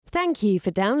Thank you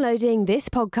for downloading this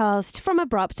podcast from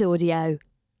Abrupt Audio.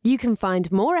 You can find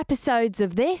more episodes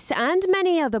of this and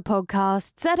many other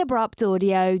podcasts at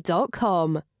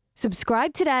abruptaudio.com.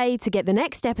 Subscribe today to get the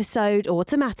next episode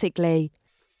automatically.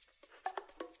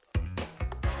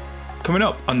 Coming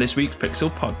up on this week's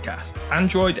Pixel podcast,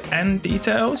 Android N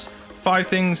details, 5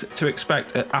 things to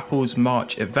expect at Apple's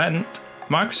March event,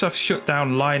 Microsoft shut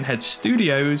down Lionhead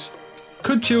Studios,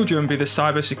 could children be the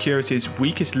cybersecurity's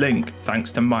weakest link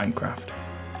thanks to Minecraft?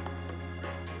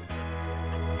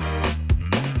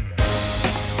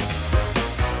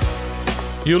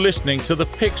 You're listening to the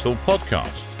Pixel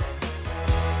Podcast.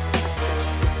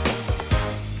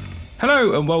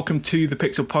 Hello and welcome to the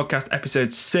Pixel Podcast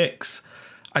episode 6.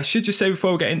 I should just say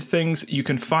before we get into things, you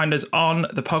can find us on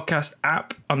the podcast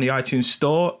app on the iTunes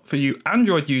Store. For you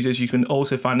Android users, you can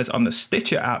also find us on the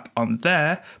Stitcher app on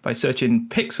there by searching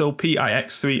Pixel,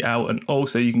 Pix3L, and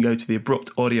also you can go to the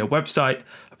Abrupt Audio website,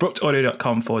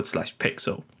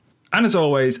 abruptaudio.com/pixel. And as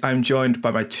always, I'm joined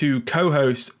by my 2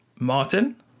 co-hosts,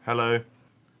 Martin. Hello.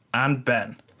 And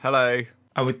Ben. Hello.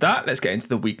 And with that, let's get into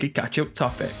the weekly catch-up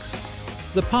topics.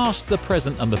 The past, the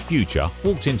present and the future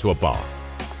walked into a bar.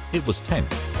 It was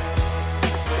tense.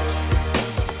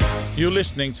 You're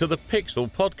listening to the Pixel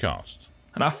Podcast.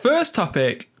 And our first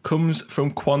topic comes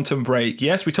from Quantum Break.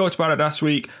 Yes, we talked about it last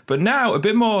week, but now a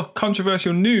bit more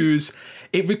controversial news.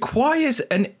 It requires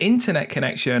an internet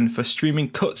connection for streaming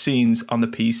cutscenes on the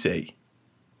PC.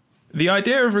 The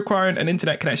idea of requiring an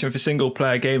internet connection for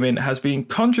single-player gaming has been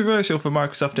controversial for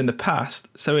Microsoft in the past,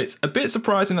 so it's a bit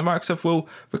surprising that Microsoft will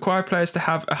require players to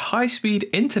have a high-speed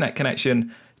internet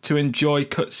connection to enjoy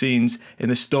cutscenes in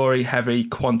the story-heavy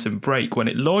Quantum Break when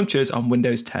it launches on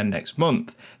Windows 10 next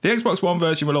month. The Xbox One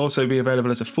version will also be available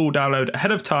as a full download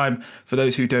ahead of time for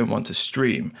those who don't want to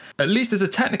stream. At least there's a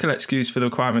technical excuse for the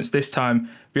requirements this time,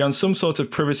 beyond some sort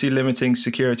of privacy-limiting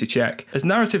security check, as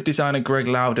narrative designer Greg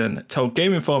Loudon told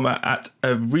Game Informer at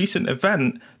a recent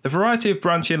event, the variety of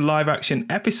branching live-action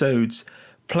episodes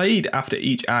played after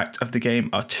each act of the game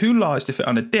are too large to fit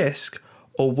on a disc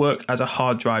or work as a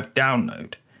hard drive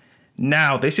download.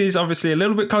 Now, this is obviously a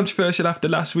little bit controversial after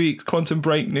last week's Quantum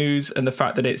Break news and the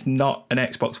fact that it's not an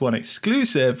Xbox One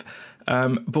exclusive.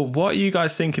 But what are you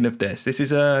guys thinking of this? It's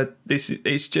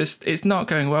not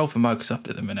going well for Microsoft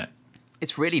at the minute.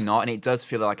 It's really not, and it does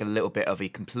feel like a little bit of a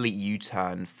complete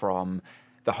U-turn from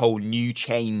the whole new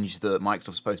change that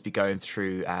Microsoft's supposed to be going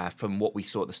through from what we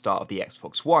saw at the start of the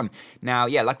Xbox One. Now,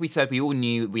 yeah, like we said, we all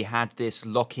knew we had this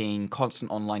locking, constant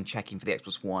online checking for the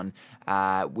Xbox One,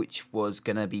 which was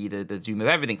going to be the doom of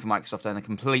everything for Microsoft, and it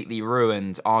completely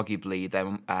ruined, arguably, their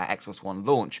Xbox One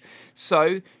launch.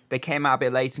 So they came out a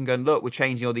bit late and going, look, we're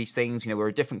changing all these things. You know, we're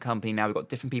a different company now. We've got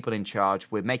different people in charge.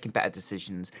 We're making better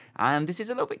decisions. And this is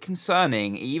a little bit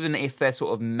concerning, even if they're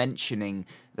sort of mentioning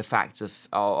the fact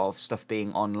of stuff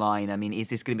being online. I mean, is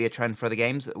this going to be a trend for other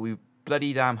games? We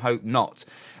bloody damn hope not.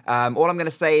 All I'm going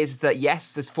to say is that,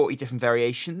 yes, there's 40 different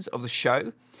variations of the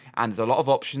show, and there's a lot of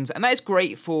options, and that is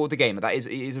great for the gamer. That is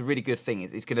a really good thing.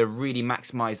 It's going to really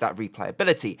maximize that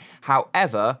replayability.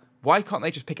 However, why can't they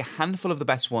just pick a handful of the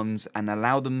best ones and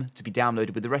allow them to be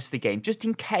downloaded with the rest of the game, just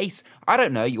in case, I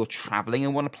don't know, you're traveling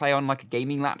and want to play on like a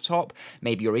gaming laptop,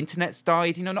 maybe your internet's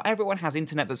died. You know, not everyone has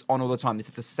internet that's on all the time.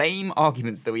 It's the same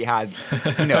arguments that we had,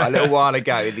 a little while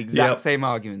ago, the exact same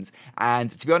arguments. And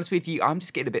to be honest with you, I'm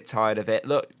just getting a bit tired of it.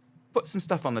 Look, put some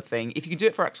stuff on the thing. If you can do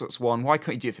it for Xbox One, why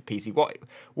can't you do it for PC?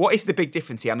 What is the big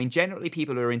difference here? I mean, generally,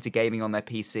 people who are into gaming on their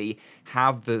PC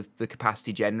have the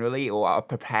capacity generally, or are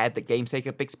prepared that games take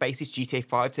up big spaces. GTA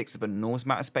 5 takes up an enormous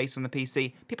amount of space on the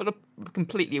PC. People are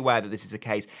completely aware that this is the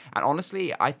case. And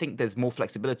honestly, I think there's more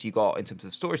flexibility you got in terms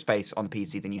of storage space on the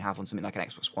PC than you have on something like an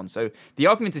Xbox One. So the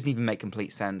argument doesn't even make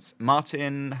complete sense.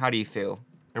 Martin, how do you feel?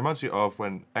 It reminds me of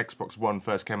when Xbox One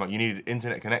first came out. You needed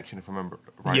internet connection, if I remember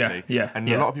rightly. And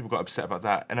a lot of people got upset about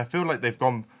that. And I feel like they've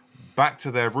gone back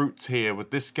to their roots here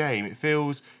with this game. It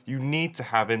feels you need to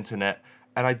have internet.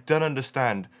 And I don't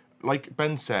understand. Like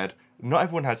Ben said, not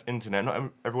everyone has internet.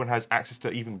 Not everyone has access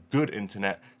to even good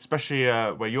internet, especially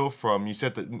where you're from. You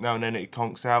said that now and then it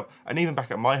conks out. And even back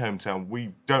at my hometown,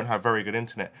 we don't have very good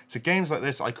internet. So games like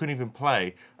this, I couldn't even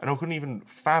play. And I couldn't even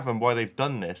fathom why they've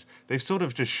done this. They've sort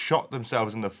of just shot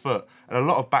themselves in the foot. And a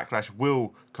lot of backlash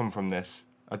will come from this.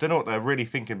 I don't know what they're really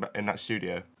thinking in that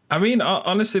studio. I mean,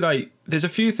 honestly, there's a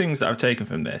few things that I've taken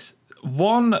from this.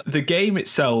 One, the game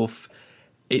itself,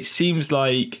 it seems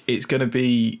like it's going to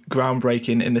be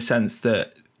groundbreaking in the sense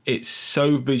that it's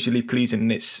so visually pleasing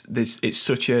and it's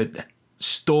such a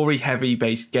story-heavy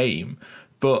based game.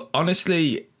 But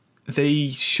honestly, they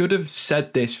should have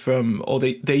said this or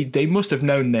they must have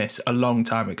known this a long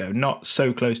time ago, not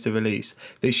so close to release.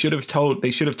 They should have told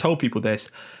people this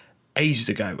ages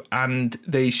ago, and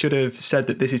they should have said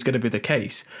that this is going to be the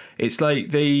case. It's like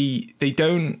they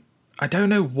don't. I don't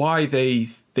know why they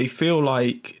feel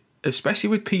like, especially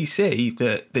with PC,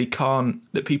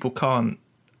 that people can't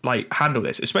like handle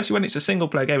this, especially when it's a single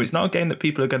player game. It's not a game that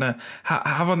people are going to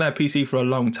have on their PC for a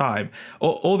long time.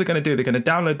 All they're going to do, they're going to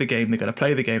download the game, they're going to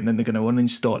play the game, then they're going to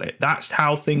uninstall it. That's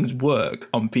how things work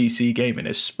on PC gaming,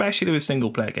 especially with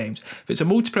single player games. If it's a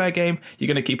multiplayer game, you're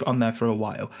going to keep it on there for a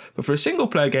while. But for a single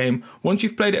player game, once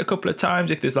you've played it a couple of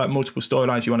times, if there's like multiple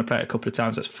storylines, you want to play it a couple of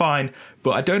times, that's fine.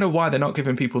 But I don't know why they're not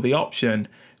giving people the option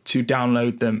to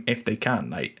download them if they can.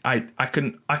 Like I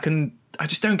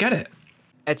just don't get it.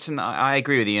 Edson, I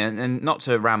agree with you, and not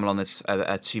to ramble on this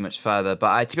too much further,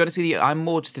 but to be honest with you, I'm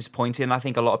more just disappointed, and I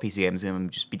think a lot of PC gamers will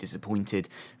just be disappointed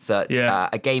that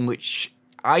a game which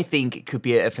I think could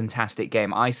be a fantastic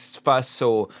game. I first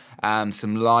saw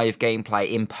some live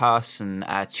gameplay in person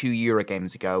 2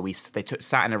 Eurogames ago. They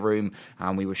sat in a room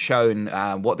and we were shown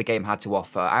what the game had to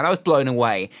offer, and I was blown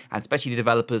away. And especially the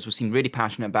developers seemed really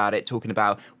passionate about it, talking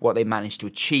about what they managed to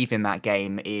achieve in that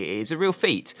game is a real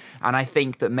feat. And I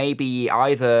think that maybe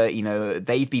either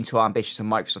they've been too ambitious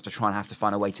and Microsoft are trying to have to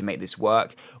find a way to make this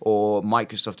work, or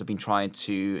Microsoft have been trying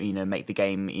to make the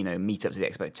game meet up to the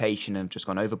expectation and just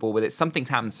gone overboard with it. Something's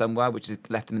happened somewhere which has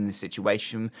left them in this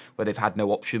situation where they've had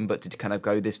no option but to kind of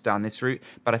go down this route.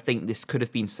 But I think this could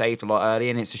have been saved a lot earlier,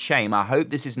 and it's a shame. I hope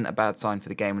this isn't a bad sign for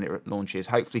the game when it launches.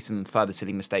 Hopefully some further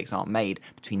silly mistakes aren't made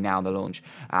between now and the launch.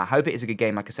 I hope it is a good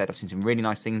game. Like I said, I've seen some really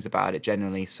nice things about it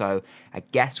generally, so I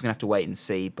guess we're going to have to wait and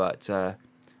see, but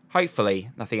hopefully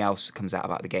nothing else comes out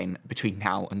about the game between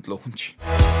now and launch.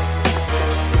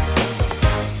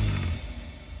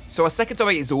 So our second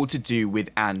topic is all to do with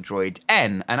Android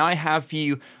N, and I have for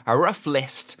you a rough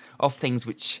list of things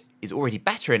which is already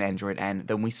better in Android N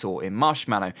than we saw in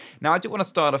Marshmallow. Now, I do want to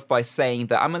start off by saying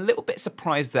that I'm a little bit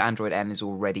surprised that Android N is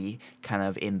already kind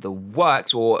of in the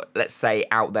works, or let's say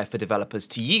out there for developers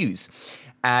to use.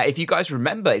 If you guys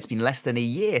remember, it's been less than a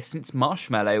year since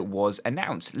Marshmallow was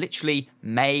announced. Literally,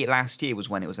 May last year was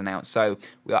when it was announced. So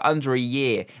we are under a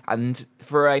year. And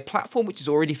for a platform which is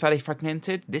already fairly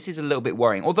fragmented, this is a little bit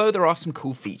worrying, although there are some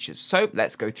cool features. So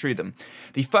let's go through them.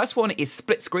 The first one is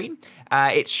split screen.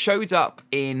 It showed up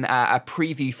in a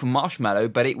preview for Marshmallow,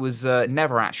 but it was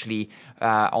never actually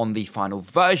on the final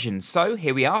version. So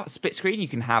here we are, split screen. You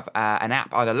can have an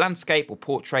app, either landscape or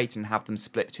portrait, and have them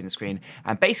split between the screen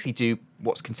and basically do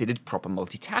what's considered proper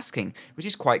multitasking, which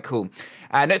is quite cool.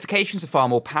 Notifications are far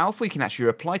more powerful. You can actually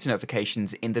reply to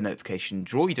notifications in the notification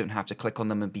drawer. You don't have to click on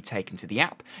them and be taken to the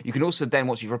app. You can also then,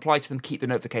 once you've replied to them, keep the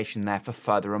notification there for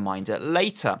further reminder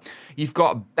later. You've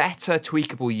got better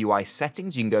tweakable UI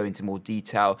settings. You can go into more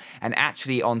detail, and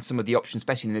actually on some of the options,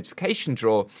 especially in the notification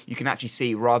drawer, you can actually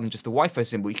see, rather than just the Wi-Fi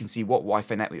symbol, you can see what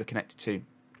Wi-Fi network you're connected to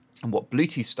and what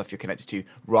Bluetooth stuff you're connected to,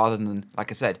 rather than,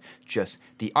 like I said, just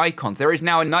the icons. There is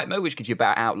now a night mode, which gives you a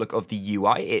better outlook of the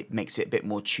UI. It makes it a bit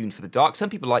more tuned for the dark. Some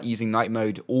people like using night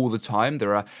mode all the time.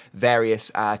 There are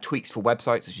various tweaks for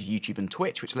websites, such as YouTube and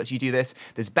Twitch, which lets you do this.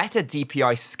 There's better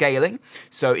DPI scaling.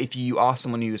 So if you are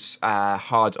someone who's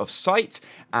hard of sight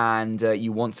and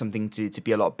you want something to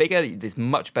be a lot bigger, there's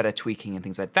much better tweaking and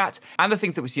things like that. And the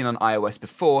things that we've seen on iOS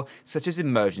before, such as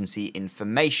emergency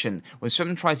information. When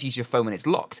someone tries to use your phone when it's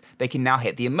locked, they can now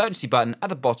hit the emergency button at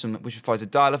the bottom, which provides a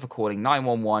dialer for calling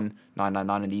 911,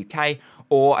 999 in the UK,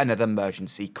 or another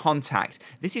emergency contact.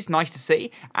 This is nice to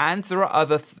see, and there are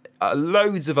other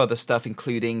loads of other stuff,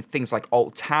 including things like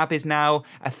Alt-Tab is now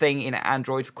a thing in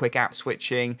Android for quick app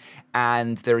switching,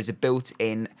 and there is a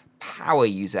built-in power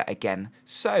user again.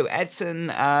 So,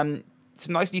 Edson,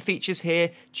 some nice new features here.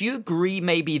 Do you agree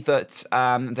maybe that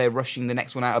they're rushing the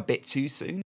next one out a bit too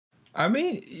soon? I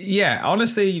mean, yeah,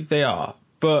 honestly, they are.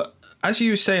 But as you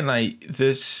were saying, like,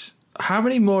 there's how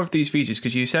many more of these features?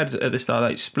 Because you said at the start,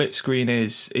 like, split screen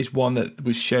is one that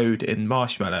was showed in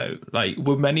Marshmallow. Like,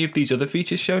 were many of these other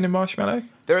features shown in Marshmallow?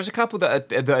 There is a couple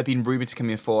that have been rumored to come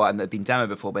in before and that have been demoed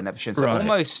before but never shown. So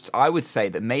almost, I would say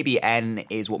that maybe N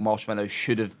is what Marshmallow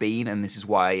should have been, and this is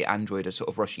why Android are sort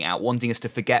of rushing out, wanting us to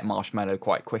forget Marshmallow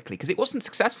quite quickly, because it wasn't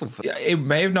successful for them. It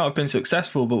may have not have been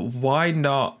successful, but why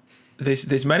not?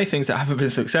 There's many things that haven't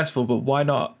been successful, but why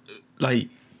not, like,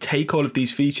 take all of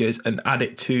these features and add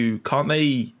it to? Can't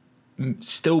they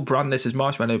still brand this as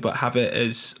Marshmallow but have it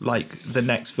as like the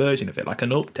next version of it, like an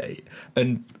update,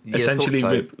 and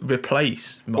essentially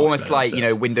replace Marshmallow? Almost like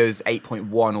Windows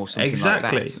 8.1 or something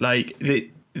exactly like that.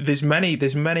 Like there's many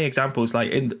examples.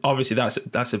 Like, obviously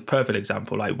that's a perfect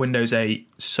example. Like Windows 8,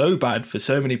 so bad for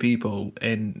so many people,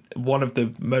 in one of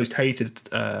the most hated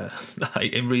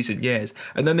like in recent years,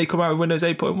 and then they come out with Windows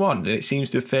 8.1 and it seems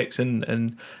to fix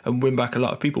and win back a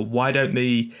lot of people. Why don't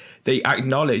they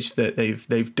acknowledge that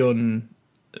they've done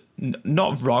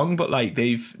not wrong, but like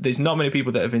there's not many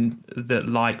people that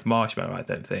like Marshmallow, I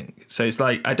don't think. So it's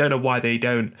like, I don't know why they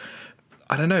don't,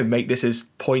 I don't know, make this as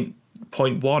point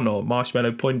 0.1 or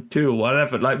Marshmallow 0.2 or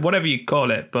whatever, like whatever you call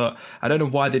it. But I don't know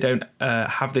why they don't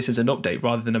have this as an update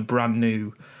rather than a brand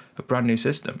new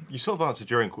system. You sort of answered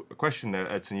your own question there,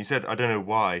 Edson. You said, I don't know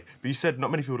why, but you said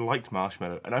not many people liked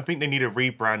Marshmallow, and I think they need to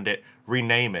rebrand it,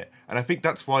 rename it, and I think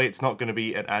that's why it's not going to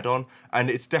be an add-on, and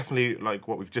it's definitely, like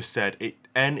what we've just said,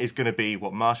 N is going to be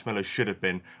what Marshmallow should have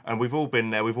been, and we've all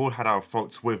been there, we've all had our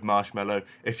faults with Marshmallow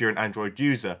if you're an Android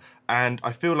user, and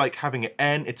I feel like having an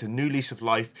N, it's a new lease of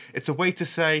life, it's a way to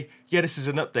say, yeah, this is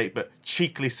an update, but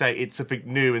cheekily say it's something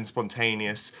new and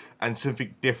spontaneous and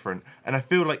something different, and I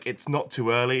feel like it's not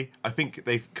too early. I think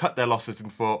they've cut their losses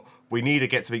and thought, we need to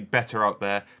get something better out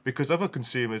there, because other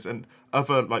consumers and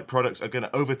other like products are going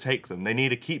to overtake them. They need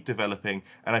to keep developing,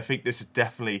 and I think this is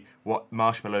definitely what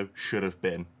Marshmallow should have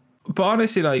been. But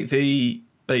honestly,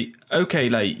 okay,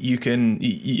 like you can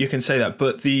say that,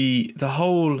 but the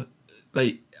whole,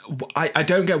 like, I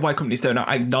don't get why companies don't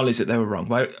acknowledge that they were wrong.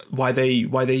 Why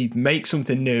they make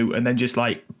something new and then just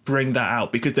like bring that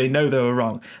out because they know they were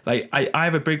wrong. Like I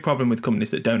have a big problem with companies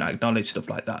that don't acknowledge stuff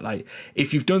like that. Like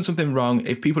if you've done something wrong,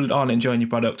 if people aren't enjoying your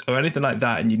product or anything like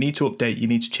that, and you need to update, you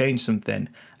need to change something,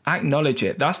 acknowledge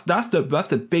it. That's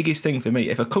the biggest thing for me.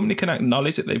 If a company can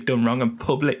acknowledge that they've done wrong and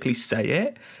publicly say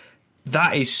it,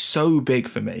 that is so big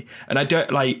for me. And I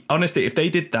don't, like, honestly, if they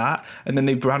did that and then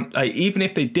they brand, like, even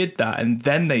if they did that and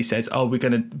then they said, oh, we're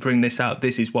going to bring this out,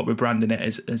 this is what we're branding it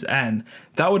as N,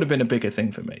 that would have been a bigger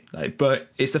thing for me. Like,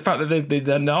 but it's the fact that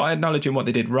they're not acknowledging what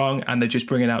they did wrong and they're just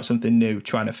bringing out something new,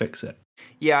 trying to fix it.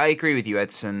 Yeah, I agree with you,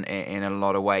 Edson, in a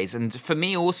lot of ways. And for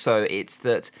me also, it's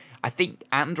that I think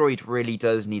Android really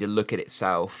does need to look at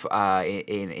itself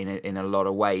in a lot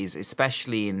of ways,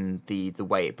 especially in the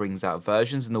way it brings out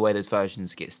versions and the way those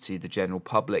versions gets to the general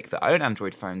public that own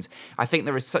Android phones. I think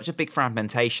there is such a big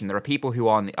fragmentation. There are people who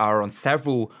are on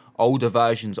several older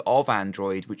versions of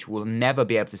Android which will never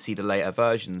be able to see the later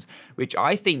versions, which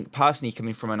I think personally,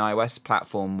 coming from an iOS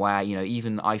platform where, you know,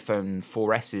 even iPhone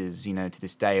 4S's, you know, to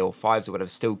this day, or 5s or whatever,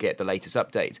 still get the latest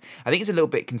updates, I think it's a little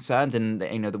bit concerned. And,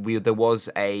 you know, there was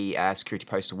a security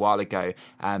post a while ago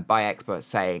by experts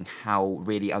saying how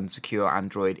really unsecure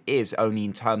Android is, only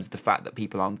in terms of the fact that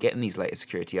people aren't getting these latest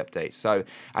security updates. So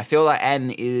I feel like N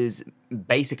is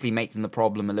basically making the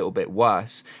problem a little bit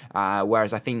worse,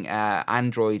 whereas I think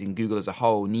Android and Google as a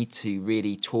whole need to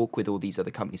really talk with all these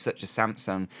other companies such as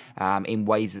Samsung in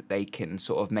ways that they can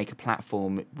sort of make a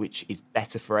platform which is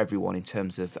better for everyone in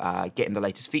terms of getting the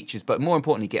latest features, but more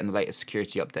importantly getting the latest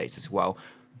security updates as well.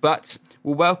 But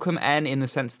we'll welcome N in the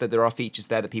sense that there are features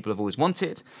there that people have always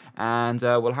wanted, and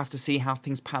we'll have to see how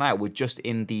things pan out. We're just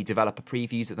in the developer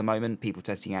previews at the moment, people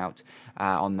testing out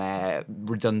on their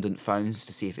redundant phones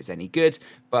to see if it's any good,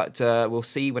 but we'll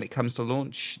see when it comes to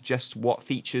launch just what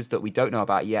features that we don't know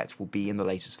about yet will be in the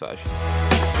latest version.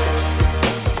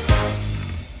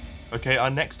 Okay, our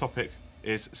next topic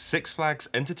is Six Flags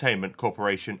Entertainment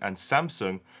Corporation and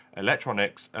Samsung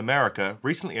Electronics America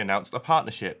recently announced a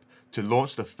partnership to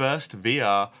launch the first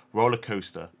VR roller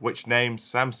coaster, which names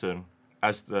Samsung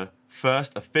as the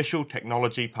first official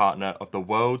technology partner of the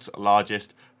world's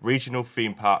largest regional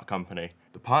theme park company.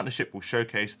 The partnership will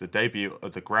showcase the debut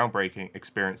of the groundbreaking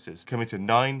experiences coming to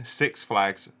 9 Six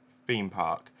Flags theme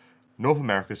park, North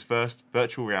America's first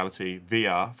virtual reality,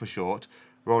 VR for short,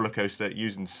 roller coaster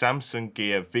using Samsung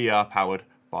Gear VR powered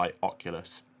by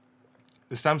Oculus.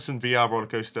 The Samsung VR roller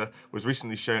coaster was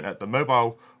recently shown at the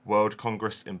Mobile World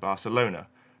Congress in Barcelona.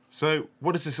 So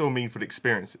what does this all mean for the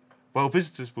experience? Well,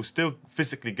 visitors will still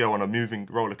physically go on a moving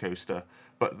roller coaster,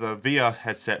 but the VR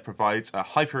headset provides a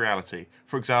hyper-reality.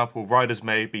 For example, riders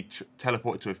may be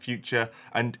teleported to a future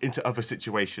and into other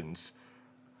situations.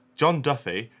 John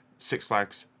Duffy, Six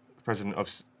Flags president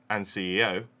and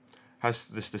CEO, has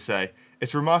this to say: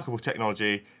 "It's remarkable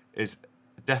technology, is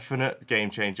a definite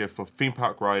game changer for theme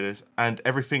park riders and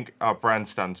everything our brand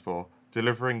stands for,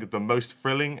 delivering the most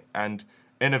thrilling and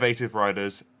innovative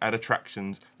riders and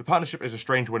attractions. The partnership is a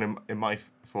strange one in my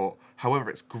thought. However,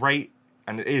 it's great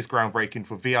and it is groundbreaking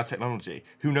for VR technology.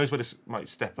 Who knows where this might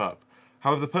step up."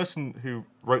 However, the person who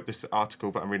wrote this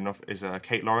article that I'm reading off is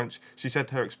Kate Lawrence. She said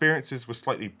her experiences were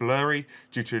slightly blurry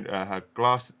due to her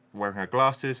wearing her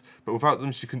glasses, but without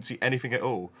them, she couldn't see anything at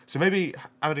all. So maybe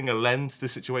adding a lens to the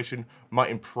situation might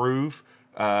improve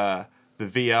the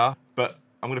VR, but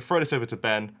I'm going to throw this over to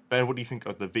Ben. Ben, what do you think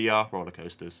of the VR roller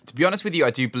coasters? To be honest with you,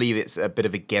 I do believe it's a bit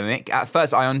of a gimmick. At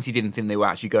first, I honestly didn't think they were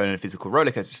actually going on a physical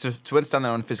roller coaster. So to understand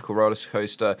they're on a physical roller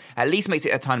coaster at least makes it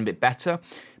a tiny bit better.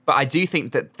 But I do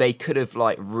think that they could have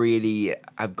really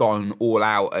have gone all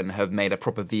out and have made a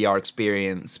proper VR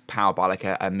experience powered by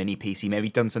a mini PC, maybe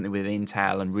done something with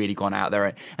Intel and really gone out there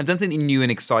and done something new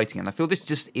and exciting. And I feel this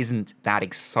just isn't that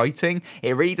exciting.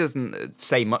 It really doesn't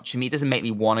say much to me. It doesn't make me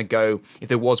want to go, if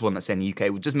there was one that's in the UK, it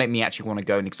would just make me actually want to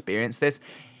go and experience this.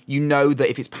 You know that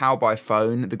if it's powered by a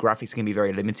phone, the graphics can be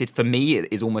very limited. For me,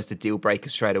 it is almost a deal breaker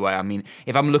straight away. I mean,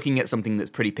 if I'm looking at something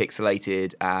that's pretty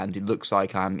pixelated and it looks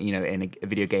like I'm, in a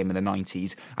video game in the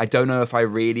 90s, I don't know if I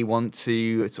really want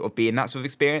to sort of be in that sort of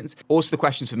experience. Also, the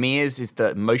questions for me is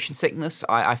the motion sickness.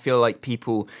 I feel like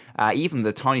people, even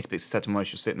the tiniest bits of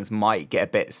motion sickness, might get a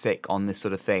bit sick on this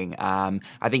sort of thing.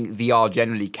 I think VR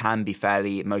generally can be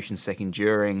fairly motion sick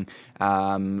enduring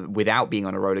without being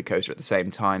on a roller coaster at the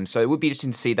same time. So it would be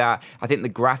interesting to see that. I think the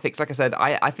graphics, like I said,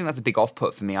 I think that's a big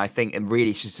off-put for me. I think it really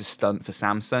is just a stunt for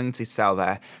Samsung to sell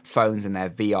their phones and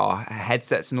their VR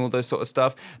headsets and all those sort of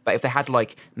stuff. But if they had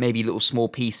maybe little small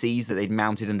PCs that they'd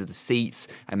mounted under the seats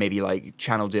and maybe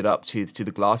channeled it up to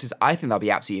the glasses, I think that'd be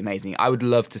absolutely amazing. I would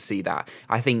love to see that.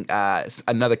 I think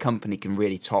another company can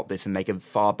really top this and make a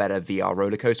far better VR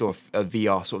roller coaster or a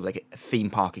VR sort of a theme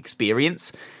park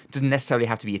experience. It doesn't necessarily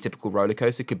have to be a typical roller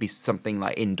coaster. It could be something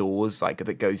indoors,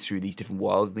 that goes through these different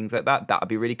worlds and things like that. That would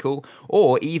be really cool.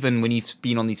 Or even when you've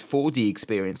been on these 4D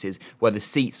experiences where the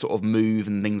seats sort of move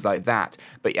and things like that,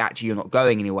 but actually you're not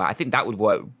going anywhere. I think that would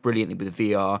work brilliantly with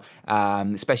VR,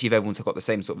 especially if everyone's got the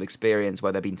same sort of experience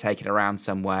where they've been taken around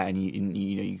somewhere and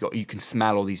you can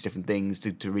smell all these different things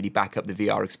to really back up the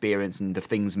VR experience and the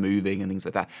things moving and things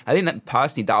like that. I think that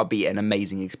personally that would be an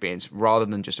amazing experience rather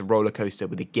than just a roller coaster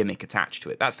with a gimmick attached to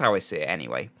it. That's how I see it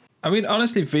anyway. I mean,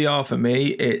 honestly, VR for me,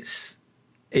 it's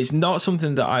not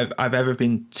something that I've ever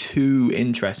been too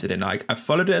interested in. I've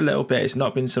followed it a little bit. It's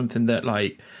not been something that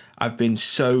I've been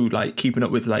so keeping up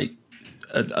with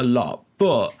a lot.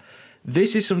 But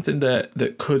this is something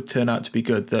that could turn out to be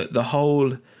good. The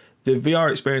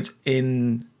VR experience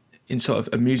in sort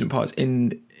of amusement parks,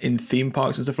 in theme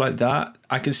parks and stuff like that,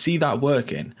 I can see that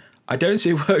working. I don't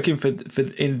see it working for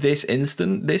in this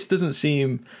instant. This doesn't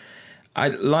seem.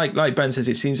 Like Ben says,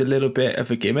 it seems a little bit of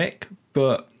a gimmick,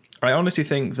 but I honestly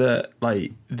think that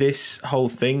this whole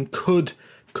thing could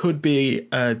be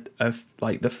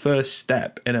the first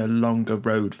step in a longer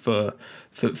road for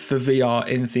VR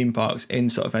in theme parks, in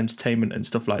sort of entertainment and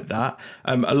stuff like that.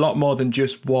 A lot more than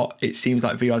just what it seems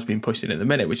like VR has been pushed in at the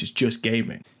minute, which is just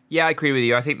gaming. Yeah, I agree with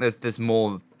you. I think there's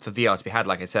more for VR to be had.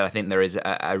 Like I said, I think there is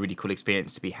a really cool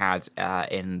experience to be had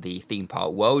in the theme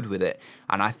park world with it.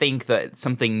 And I think that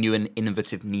something new and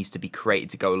innovative needs to be created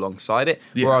to go alongside it,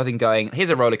 rather than going, here's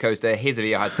a roller coaster, here's a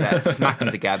VR headset, smack them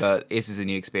together, this is a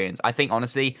new experience. I think,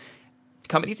 honestly,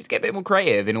 companies need to get a bit more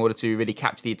creative in order to really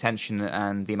capture the attention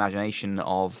and the imagination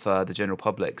of the general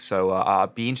public. So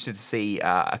I'd be interested to see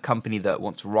a company that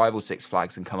wants to rival Six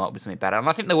Flags and come up with something better. And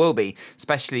I think there will be,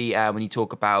 especially when you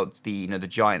talk about the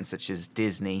giants such as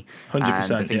Disney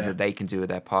 100%, and the things that they can do with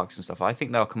their parks and stuff. I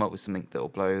think they'll come up with something that will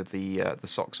blow the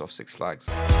socks off Six Flags.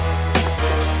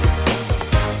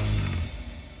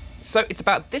 So it's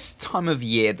about this time of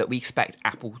year that we expect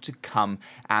Apple to come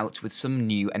out with some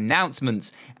new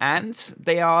announcements, and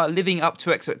they are living up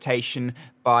to expectation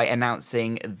by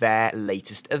announcing their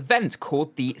latest event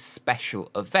called the Special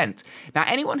Event. Now,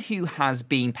 anyone who has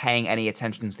been paying any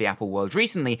attention to the Apple world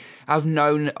recently have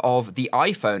known of the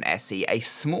iPhone SE, a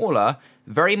smaller,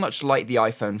 very much like the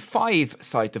iPhone 5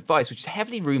 size device, which is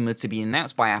heavily rumored to be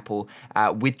announced by Apple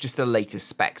with just the latest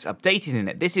specs updated in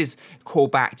it. This is call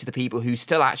back to the people who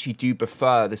still actually do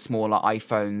prefer the smaller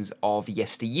iPhones of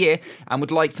yesteryear and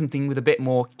would like something with a bit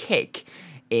more kick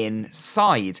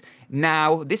inside.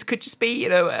 Now, this could just be,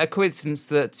 a coincidence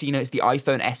that, it's the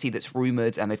iPhone SE that's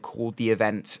rumoured and they've called the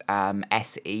event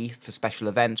SE for special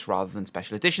event rather than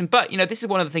special edition. But, this is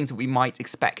one of the things that we might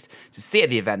expect to see at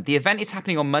the event. The event is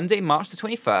happening on Monday, March the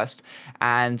 21st,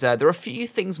 and there are a few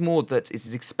things more that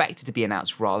is expected to be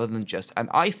announced rather than just an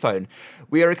iPhone.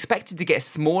 We are expected to get a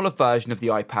smaller version of the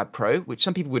iPad Pro, which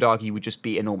some people would argue would just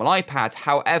be a normal iPad.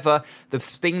 However, the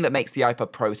thing that makes the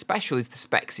iPad Pro special is the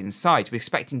specs inside. We're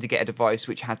expecting to get a device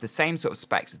which has the same sort of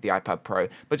specs as the iPad Pro,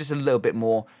 but just a little bit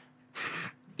more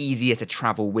easier to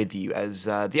travel with you, as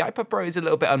the iPad Pro is a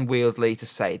little bit unwieldy to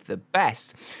say the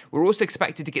best. We're also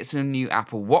expected to get some new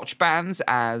Apple Watch bands,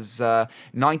 as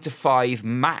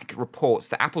 9to5Mac reports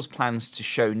that Apple's plans to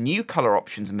show new colour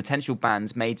options and potential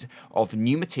bands made of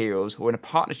new materials or in a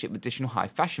partnership with additional high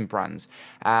fashion brands,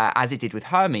 as it did with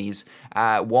Hermes.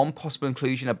 One possible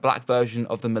inclusion, a black version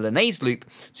of the Milanese loop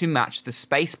to match the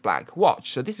space black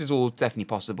watch. So this is all definitely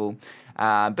possible,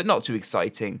 but not too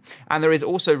exciting. And there is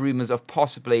also rumours of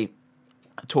possibly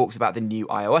talks about the new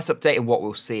iOS update and what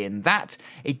we'll see in that.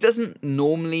 It doesn't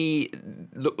normally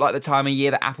look like the time of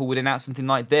year that Apple would announce something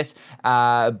like this,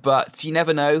 but you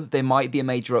never know. There might be a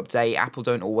major update. Apple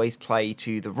don't always play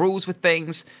to the rules with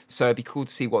things, so it'd be cool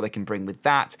to see what they can bring with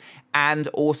that. And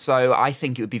also, I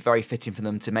think it would be very fitting for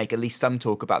them to make at least some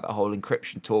talk about the whole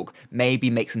encryption talk, maybe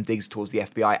make some digs towards the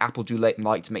FBI. Apple do like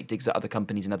to make digs at other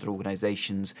companies and other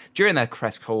organizations during their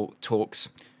press talks.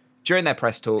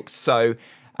 So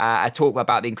a talk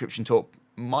about the encryption talk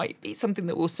might be something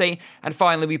that we'll see. And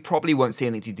finally, we probably won't see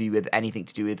anything to do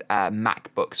with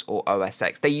MacBooks or OS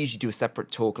X. They usually do a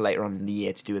separate talk later on in the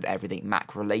year to do with everything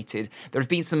Mac related. There have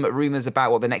been some rumours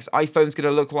about what the next iPhone's going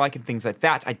to look like and things like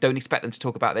that. I don't expect them to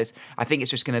talk about this. I think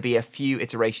it's just going to be a few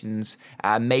iterations,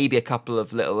 maybe a couple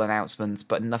of little announcements,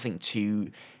 but nothing too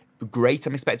great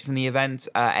I'm expecting from the event.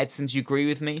 Edson, do you agree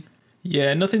with me?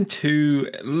 Yeah, nothing too,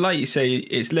 like you say,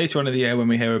 it's later on in the year when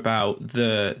we hear about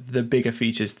the bigger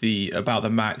features, about the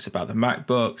Macs, about the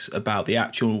MacBooks, about the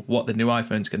actual, what the new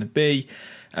iPhone's going to be.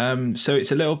 So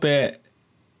it's a little bit,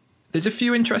 there's a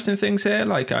few interesting things here.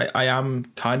 Like I am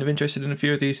kind of interested in a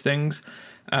few of these things.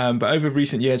 But over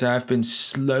recent years, I have been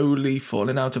slowly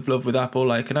falling out of love with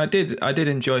Apple. And I did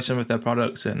enjoy some of their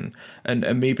products, and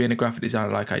me being a graphic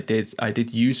designer,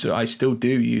 I still do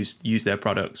use their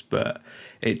products. But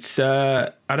it's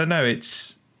I don't know,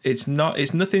 it's not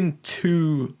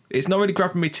really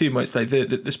grabbing me too much. Like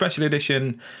the special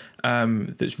edition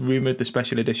that's rumored, the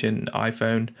special edition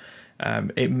iPhone.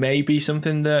 It may be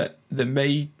something that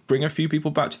may bring a few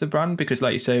people back to the brand, because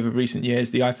like you say, over recent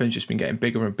years, the iPhone's just been getting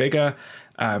bigger and bigger.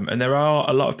 And there are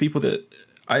a lot of people that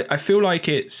I feel like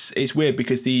it's weird,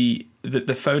 because the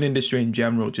phone industry in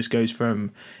general just goes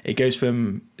from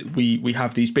we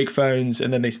have these big phones,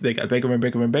 and then they get bigger and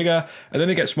bigger and bigger, and then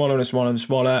they get smaller and smaller and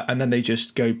smaller, and then they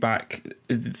just go back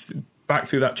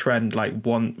through that trend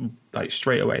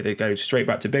straight away. They go straight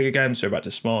back to big again, straight back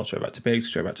to small, straight back to big,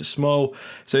 straight back to small.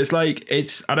 So it's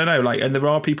I don't know, and there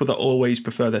are people that always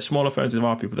prefer their smaller phones, and there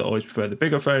are people that always prefer the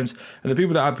bigger phones, and the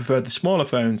people that have preferred the smaller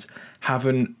phones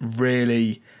haven't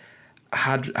really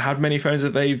had many phones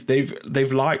that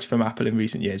they've liked from Apple in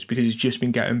recent years, because it's just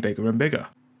been getting bigger and bigger.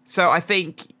 So I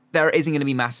think there isn't going to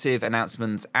be massive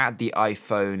announcements at the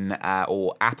iPhone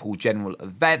or Apple general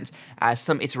event.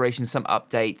 Some iterations, some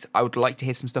updates. I would like to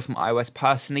hear some stuff from iOS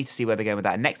personally to see where they're going with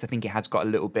that next. I think it has got a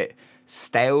little bit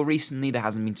stale recently. There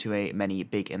hasn't been too many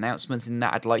big announcements in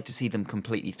that. I'd like to see them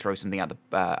completely throw something at the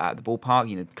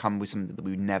ballpark, come with something that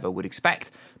we never would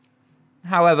expect.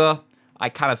 However, I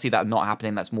kind of see that not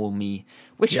happening. That's more me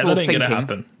wishful thinking. That ain't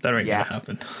going to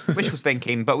happen. Wishful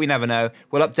thinking, but we never know.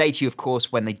 We'll update you, of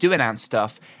course, when they do announce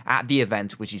stuff at the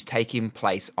event, which is taking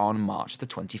place on March the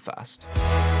 21st.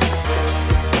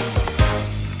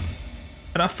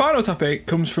 And our final topic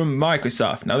comes from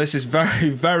Microsoft. Now, this is very,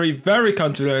 very, very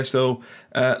controversial.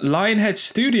 Lionhead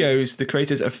Studios, the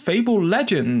creators of Fable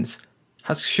Legends,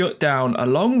 has shut down,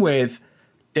 along with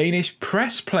Danish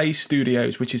Press Play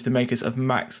Studios, which is the makers of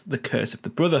Max, The Curse of the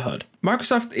Brotherhood.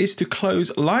 Microsoft is to close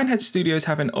Lionhead Studios,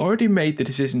 having already made the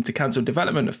decision to cancel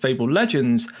development of Fable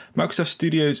Legends. Microsoft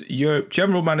Studios Europe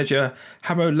General Manager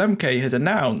Hamo Lemke has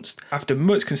announced, after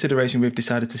much consideration, we've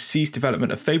decided to cease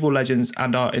development of Fable Legends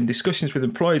and are in discussions with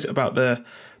employees about the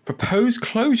proposed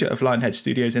closure of Lionhead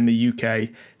Studios in the UK,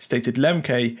 stated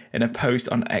Lemke in a post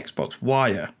on Xbox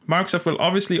Wire. Microsoft will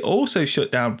obviously also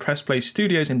shut down Press Play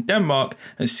Studios in Denmark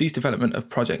and cease development of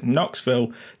Project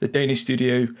Knoxville. The Danish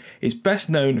studio is best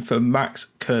known for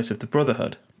Max, Curse of the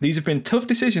Brotherhood. These have been tough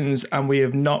decisions, and we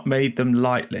have not made them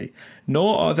lightly,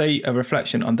 nor are they a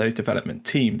reflection on those development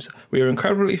teams. We are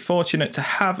incredibly fortunate to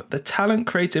have the talent,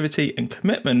 creativity and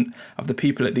commitment of the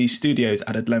people at these studios,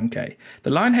 added Lemke.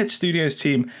 The Lionhead Studios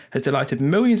team has delighted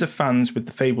millions of fans with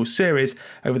the Fable series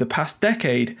over the past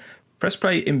decade.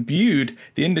 Pressplay imbued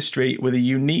the industry with a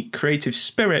unique creative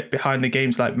spirit behind the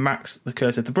games like Max, The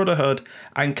Curse of the Brotherhood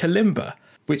and Kalimba,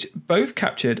 which both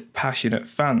captured passionate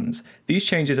fans. These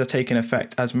changes are taking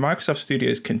effect as Microsoft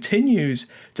Studios continues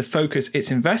to focus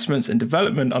its investments and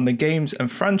development on the games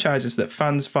and franchises that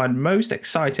fans find most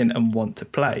exciting and want to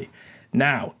play.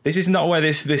 Now, this is not where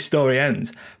this story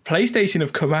ends. PlayStation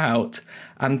have come out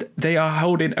and they are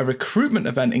holding a recruitment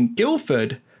event in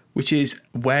Guildford, which is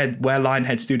where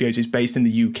Lionhead Studios is based in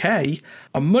the UK,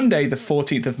 on Monday, the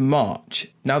 14th of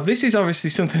March. Now, this is obviously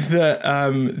something that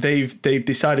they've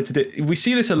decided to do. We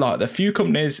see this a lot. A few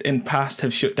companies in the past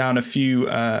have shut down. A few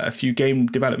game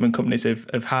development companies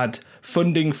have had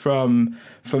funding from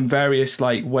various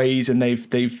ways, and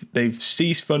they've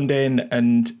ceased funding,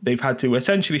 and they've had to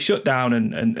essentially shut down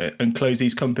and close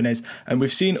these companies. And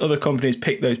we've seen other companies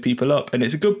pick those people up, and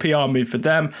it's a good PR move for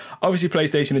them. Obviously,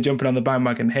 PlayStation are jumping on the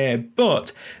bandwagon here,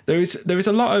 but there is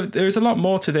a lot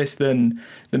more to this than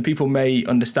people may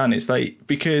understand. It's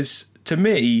because to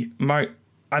me,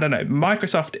 I don't know,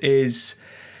 Microsoft is.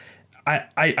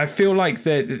 I feel like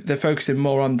they're focusing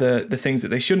more on the things that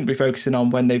they shouldn't be focusing on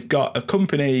when they've got a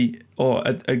company or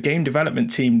a game development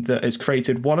team that has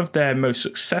created one of their most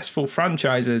successful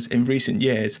franchises in recent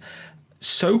years,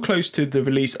 so close to the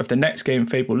release of the next game,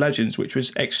 Fable Legends, which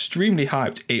was extremely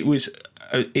hyped. It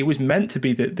was meant to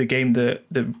be the game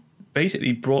that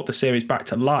basically brought the series back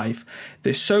to life.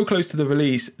 They're so close to the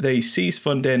release, they ceased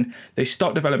funding, they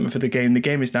stopped development for the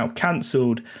game is now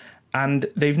cancelled, and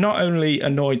they've not only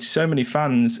annoyed so many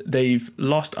fans, they've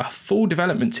lost a full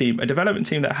development team,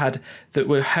 that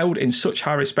were held in such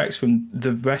high respects from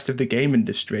the rest of the game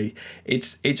industry.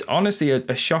 It's honestly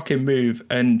a shocking move,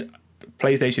 and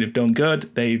PlayStation have done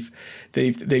good. They've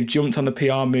jumped on the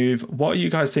PR move. What are you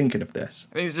guys thinking of this?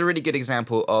 I think this is a really good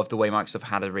example of the way Microsoft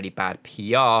had a really bad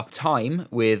PR time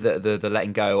with the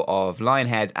letting go of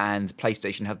Lionhead, and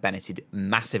PlayStation have benefited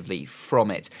massively from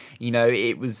it.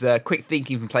 It was quick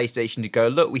thinking from PlayStation to go,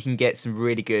 look, we can get some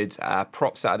really good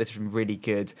props out of this, some really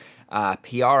good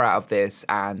PR out of this,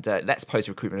 and let's post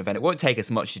a recruitment event. It won't take us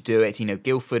much to do it.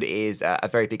 Guildford is a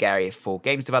very big area for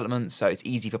games development, so it's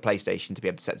easy for PlayStation to be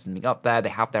able to set something up there. They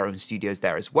have their own studios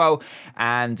there as well,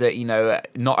 and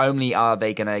not only are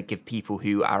they going to give people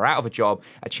who are out of a job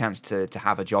a chance to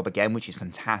have a job again, which is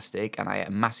fantastic, and I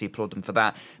massively applaud them for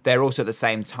that, they're also at the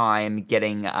same time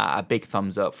getting a big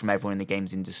thumbs up from everyone in the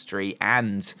games industry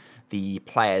and the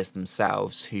players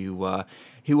themselves who were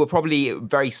probably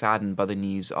very saddened by the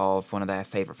news of one of their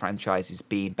favourite franchises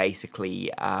being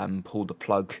basically pulled the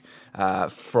plug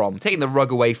from, taking the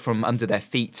rug away from under their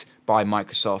feet by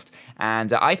Microsoft.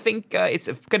 And I think it's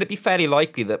going to be fairly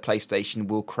likely that PlayStation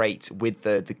will create, with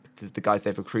the guys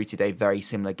they've recruited, a very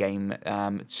similar game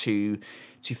to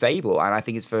Fable, and I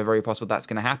think it's very, very possible that's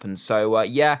going to happen. So,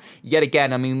 yet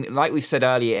again, I mean, like we've said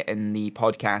earlier in the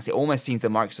podcast, it almost seems that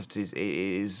Microsoft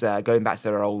is going back to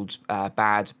their old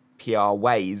bad PR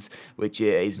ways, which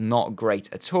is not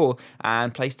great at all.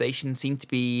 And PlayStation seem to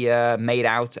be made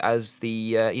out as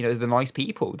as the nice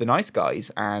people, the nice guys,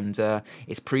 and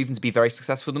it's proven to be very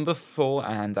successful for them before,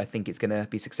 and I think it's going to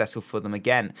be successful for them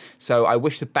again. So I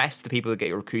wish the best to the people that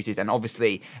get recruited, and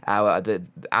obviously,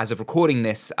 as of recording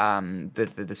this,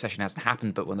 the session hasn't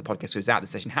happened, but when the podcast goes out, the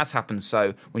session has happened.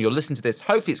 So when you're listening to this,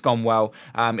 hopefully it's gone well.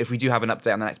 If we do have an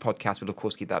update on the next podcast, we'll of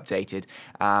course keep that updated.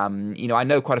 I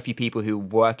know quite a few people who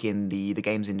work in the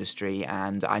games industry,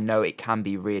 and I know it can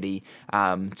be really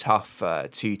tough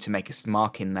to make a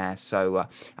mark in there. So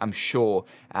I'm sure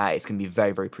it's going to be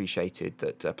very, very appreciated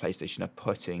that PlayStation are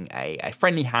putting a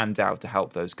friendly hand out to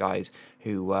help those guys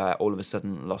who all of a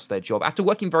sudden lost their job after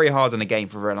working very hard on a game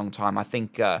for a very long time. I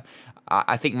think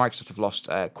Microsoft have lost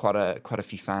quite a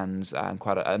few fans and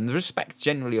the respect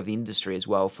generally of the industry as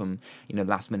well, from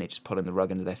last minute just pulling the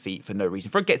rug under their feet for no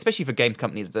reason, especially for a game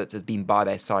company that has been by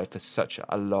their side for such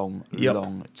a long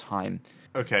time.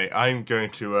 Okay, I'm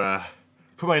going to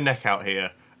put my neck out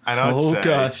here, and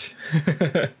I'd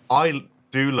say I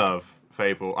do love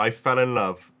Fable. I fell in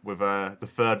love with the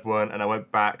third one, and I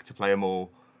went back to play them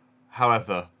all.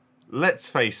 However, let's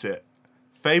face it,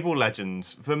 Fable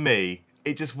Legends, for me,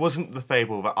 it just wasn't the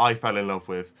Fable that I fell in love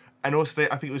with. And also,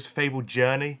 I think it was Fable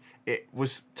Journey. It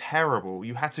was terrible.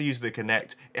 You had to use the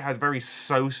Kinect. It had very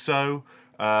so-so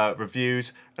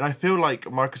reviews. And I feel like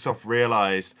Microsoft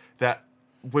realised that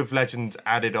with Legends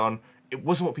added on, it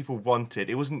wasn't what people wanted.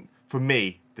 It wasn't, for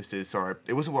me,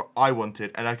 it wasn't what I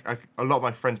wanted. And a lot of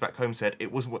my friends back home said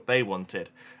it wasn't what they wanted.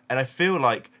 And I feel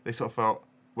like they sort of felt,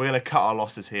 we're going to cut our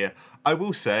losses here. I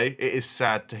will say, it is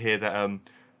sad to hear that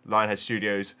Lionhead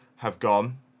Studios have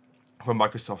gone from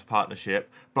Microsoft partnership,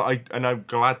 but I'm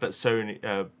glad that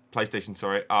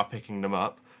PlayStation are picking them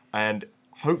up, and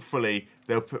hopefully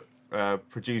they'll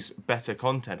produce better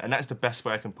content, and that's the best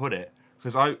way I can put it,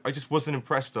 because I just wasn't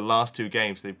impressed with the last two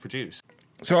games they've produced.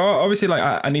 So obviously,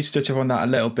 like I need to touch upon that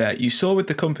a little bit. You saw with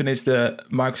the companies that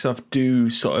Microsoft do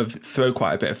sort of throw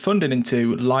quite a bit of funding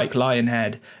into, like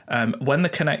Lionhead, when the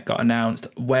Kinect got announced,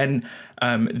 when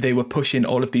they were pushing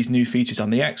all of these new features on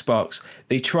the Xbox,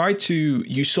 they tried to,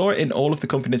 you saw it in all of the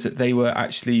companies that they were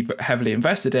actually heavily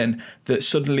invested in, that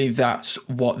suddenly that's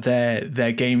what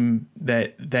their games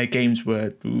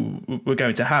were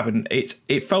going to have. And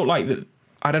it felt like that,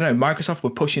 I don't know, Microsoft were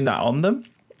pushing that on them.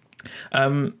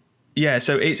 Yeah,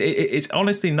 so it's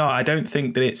honestly not. I don't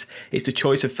think that it's the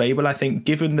choice of Fable. I think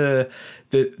given the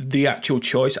actual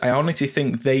choice, I honestly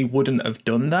think they wouldn't have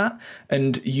done that.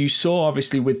 And you saw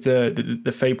obviously with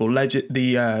the Fable Legend,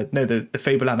 the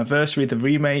Fable Anniversary, the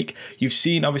remake. You've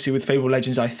seen obviously with Fable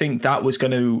Legends. I think that was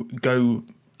going to go,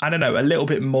 I don't know, a little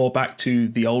bit more back to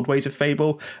the old ways of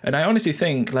Fable. And I honestly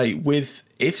think like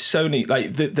if Sony,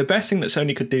 like the best thing that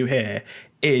Sony could do here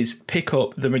is pick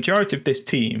up the majority of this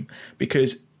team,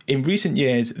 because in recent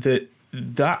years,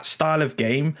 that style of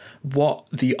game, what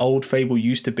the old Fable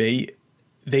used to be,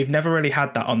 they've never really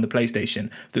had that on the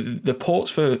PlayStation. The ports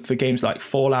for games like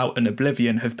Fallout and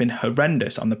Oblivion have been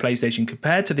horrendous on the PlayStation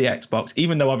compared to the Xbox,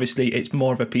 even though obviously it's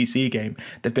more of a PC game.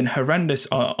 They've been horrendous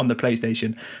on the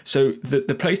PlayStation. So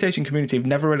the PlayStation community have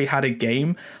never really had a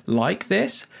game like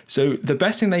this. So the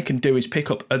best thing they can do is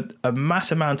pick up a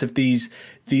mass amount of these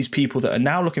people that are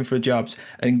now looking for jobs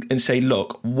and say,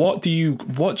 look, what do you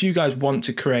guys want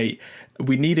to create?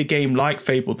 We need a game like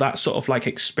Fable, that sort of like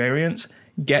experience.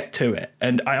 Get to it.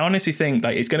 And I honestly think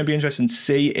like it's going to be interesting to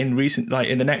see in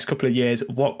the next couple of years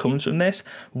what comes from this,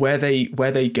 where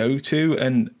they go to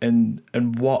and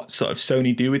what sort of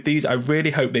Sony do with these. I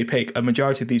really hope they pick a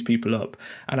majority of these people up,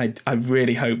 and I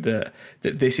really hope that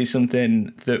this is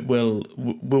something that will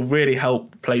really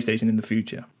help PlayStation in the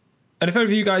future. And if any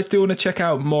of you guys do want to check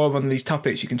out more on these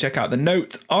topics, you can check out the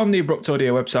notes on the Abrupt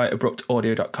Audio website,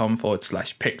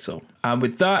 abruptaudio.com/pixel. And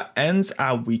with that ends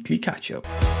our weekly catch-up.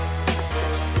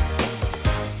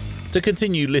 To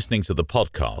continue listening to the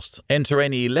podcast, enter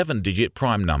any 11-digit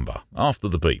prime number after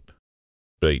the beep.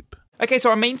 Beep. Okay, so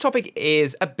our main topic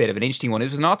is a bit of an interesting one. It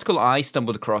was an article I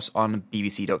stumbled across on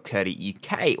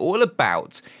bbc.co.uk all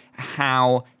about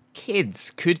how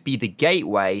kids could be the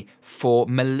gateway for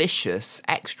malicious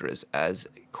extras, as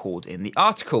called in the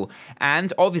article.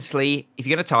 And obviously, if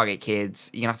you're going to target kids,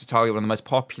 you're going to have to target one of the most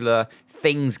popular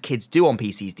things kids do on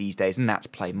PCs these days, and that's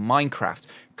play Minecraft.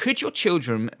 Could your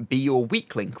children be your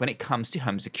weak link when it comes to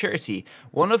home security?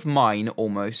 One of mine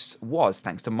almost was,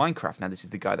 thanks to Minecraft. Now, this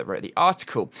is the guy that wrote the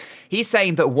article. He's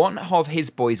saying that one of his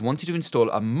boys wanted to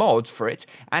install a mod for it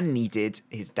and needed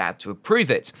his dad to approve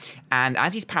it. And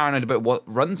as he's paranoid about what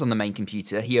runs on the main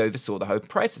computer, he oversaw the whole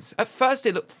process. At first,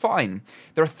 it looked fine.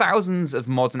 There are thousands of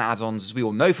mods and add-ons, as we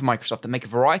all know from Microsoft, that make a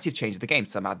variety of changes to the game.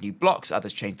 Some add new blocks,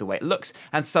 others change the way it looks,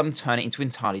 and some turn it into an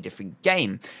entirely different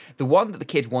game. The one that the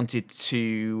kid wanted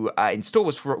to install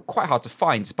was quite hard to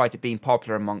find, despite it being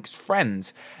popular amongst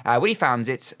friends. When he found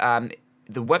it,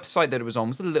 the website that it was on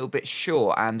was a little bit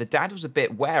short, and the dad was a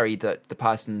bit wary that the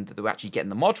person that they were actually getting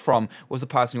the mod from was the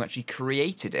person who actually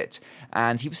created it.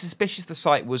 And he was suspicious the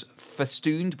site was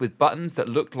festooned with buttons that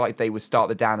looked like they would start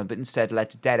the download, but instead led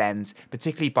to dead ends,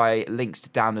 particularly by links to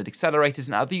download accelerators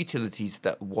and other utilities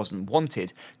that wasn't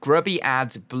wanted. Grubby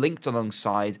ads blinked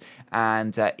alongside,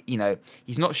 and,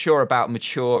 he's not sure about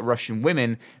mature Russian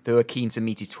women that are keen to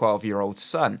meet his 12-year-old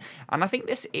son. And I think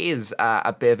this is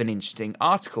a bit of an interesting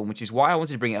article, which is why I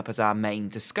wanted to bring it up as our main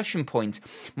discussion point.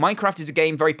 Minecraft is a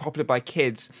game very popular by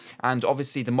kids, and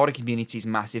obviously the modding community is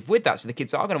massive with that, so the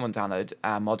kids are going to want to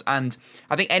download mod. And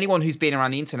I think anyone who's been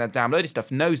around the internet downloading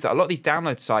stuff knows that a lot of these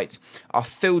download sites are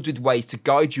filled with ways to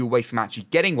guide you away from actually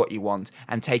getting what you want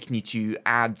and taking you to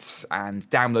ads and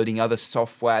downloading other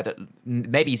software that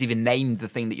maybe is even named the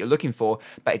thing that you're looking for,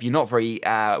 but if you're not very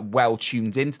well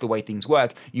tuned into the way things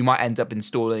work, you might end up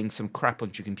installing some crap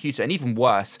onto your computer, and even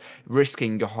worse,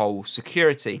 risking your whole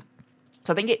security.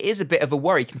 So I think it is a bit of a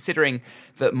worry, considering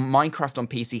that Minecraft on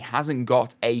PC hasn't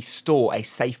got a store, a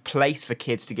safe place for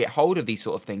kids to get hold of these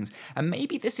sort of things. And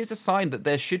maybe this is a sign that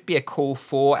there should be a call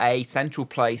for a central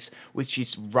place which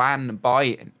is ran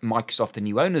by Microsoft, the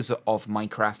new owners of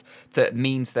Minecraft, that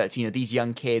means that, these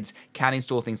young kids can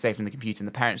install things safely on the computer, and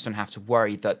the parents don't have to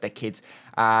worry that their kids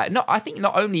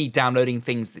not only downloading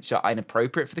things that are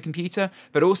inappropriate for the computer,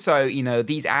 but also,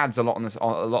 these ads a lot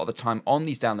of the time on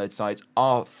these download sites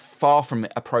are far from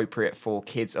appropriate for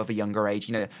kids of a younger age.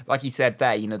 Like you said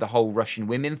there, the whole Russian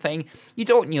women thing. You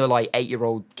don't want your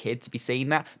 8-year-old kid to be seeing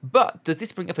that. But does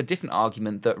this bring up a different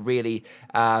argument that really,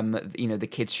 the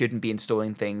kids shouldn't be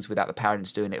installing things without the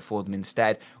parents doing it for them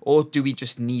instead? Or do we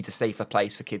just need a safer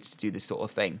place for kids to do this sort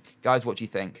of thing? Guys, what do you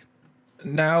think?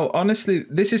 Now, honestly,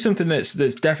 this is something that's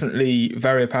definitely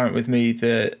very apparent with me,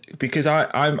 that because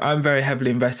I'm very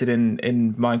heavily invested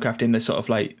in Minecraft, in the sort of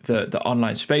like the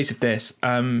online space of this.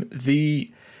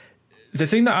 The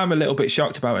thing that I'm a little bit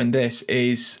shocked about in this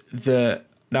is that,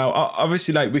 now,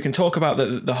 obviously, like, we can talk about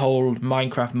the whole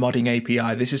Minecraft modding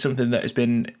API. This is something that has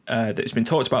been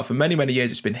talked about for many, many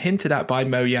years. It's been hinted at by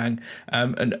Mojang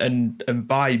and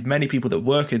by many people that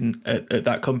work at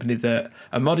that company, that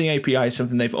a modding API is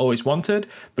something they've always wanted,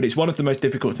 but it's one of the most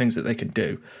difficult things that they can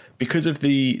do because of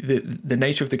the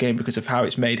nature of the game, because of how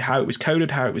it's made, how it was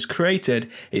coded, how it was created.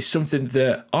 It's something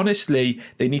that, honestly,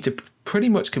 they need to pretty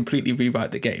much completely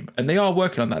rewrite the game, and they are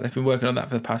working on that. They've been working on that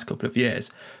for the past couple of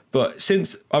years. But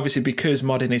since, obviously, because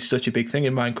modding is such a big thing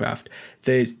in Minecraft,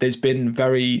 there's been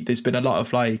a lot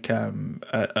of like a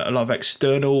lot of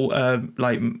external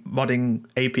like modding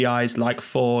APIs, like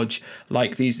Forge,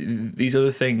 like these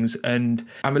other things, and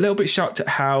I'm a little bit shocked at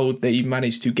how they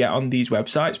managed to get on these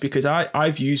websites, because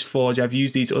I've used Forge, I've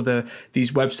used these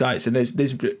websites, and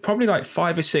there's probably like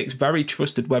 5 or 6 very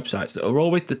trusted websites that are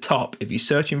always the top if you're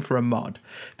searching for a mod.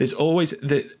 There's always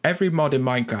every mod in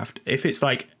Minecraft,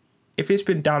 if it's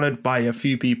been downloaded by a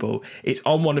few people, it's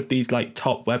on one of these like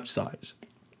top websites.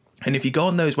 And if you go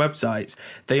on those websites,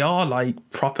 they are like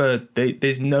proper.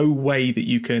 There's no way that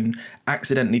you can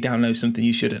accidentally download something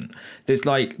you shouldn't.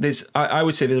 I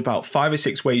would say there's about 5 or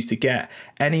 6 ways to get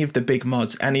any of the big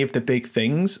mods, any of the big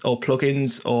things or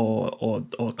plugins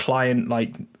or client,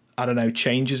 like, I don't know,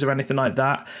 changes or anything like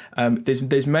that.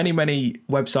 There's many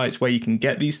websites where you can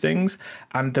get these things,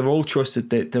 and they're all trusted.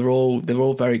 They're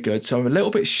all very good. So I'm a little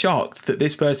bit shocked that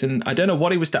this person, I don't know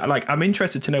what he was like. I'm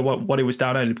interested to know what he was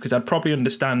downloading, because I'd probably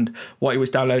understand what he was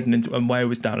downloading and where he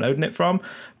was downloading it from.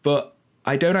 But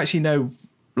I don't actually know.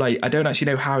 Like, I don't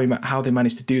actually know how they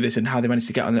managed to do this and how they managed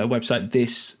to get on their website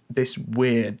this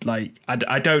weird. Like,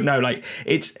 I don't know. Like,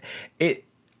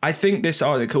 I think this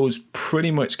article pretty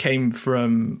much came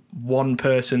from one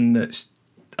person that's,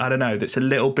 I don't know, that's a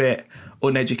little bit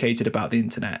uneducated about the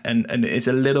internet and is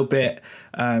a little bit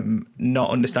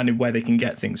not understanding where they can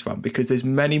get things from, because there's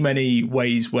many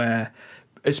ways where,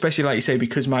 especially like you say,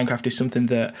 because Minecraft is something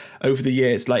that over the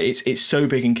years, like, it's so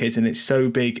big in kids, and it's so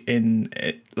big in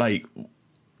like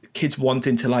kids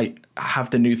wanting to like have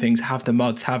the new things, have the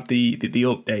mods, have the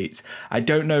updates. I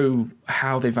don't know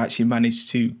how they've actually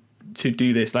managed to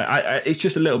do this. Like, it's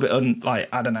just a little bit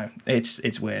I don't know.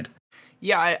 It's weird.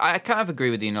 Yeah, I kind of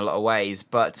agree with you in a lot of ways,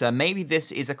 but maybe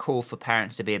this is a call for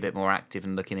parents to be a bit more active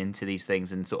and looking into these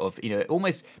things and sort of,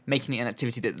 almost making it an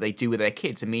activity that they do with their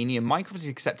kids. I mean, Minecraft is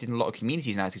accepted in a lot of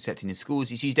communities now. It's accepted in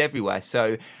schools. It's used everywhere.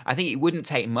 So I think it wouldn't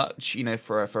take much,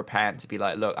 for a parent to be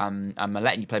like, look, I'm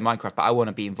letting you play Minecraft, but I want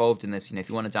to be involved in this. If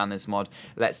you want to download this mod,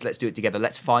 let's do it together.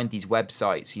 Let's find these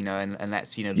websites, and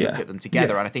let's look at them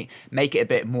together. And I think make it a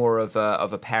bit more of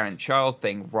a parent-child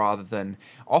thing rather than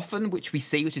often, which we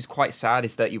see, which is quite sad,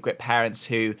 is that you get parents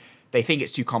who they think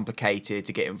it's too complicated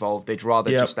to get involved. They'd rather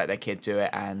just let their kid do it,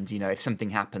 and if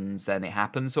something happens, then it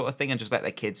happens, sort of thing, and just let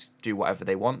their kids do whatever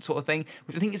they want, sort of thing,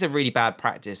 which I think is a really bad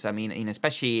practice. I mean,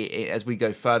 especially as we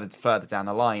go further down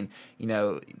the line,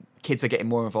 kids are getting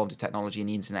more involved in technology and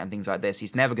the internet and things like this.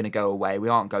 It's never going to go away. We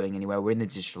aren't going anywhere. We're in the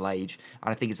digital age.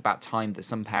 And I think it's about time that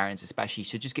some parents especially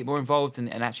should just get more involved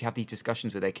and actually have these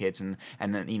discussions with their kids and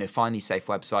find these safe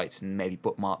websites and maybe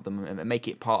bookmark them and make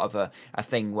it part of a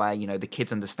thing where, the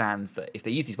kids understands that if they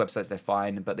use these websites, they're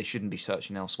fine, but they shouldn't be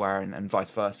searching elsewhere and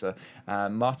vice versa.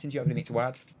 Martin, do you have anything to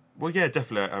add? Well, yeah,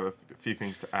 definitely. I have a few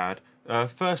things to add.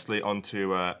 Firstly,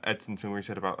 onto Edson's thing where he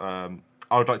said about...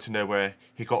 I would like to know where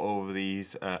he got all of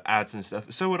these ads and stuff.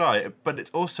 So would I. But it's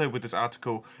also, with this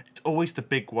article, it's always the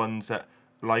big ones that,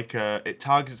 like, it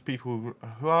targets people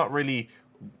who aren't really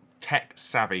tech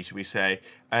savvy, should we say.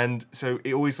 And so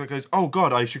it always goes, oh,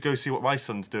 God, I should go see what my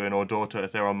son's doing or daughter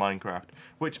if they're on Minecraft.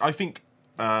 Which I think,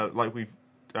 like we've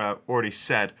already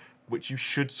said, which you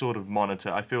should sort of monitor.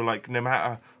 I feel like no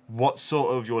matter what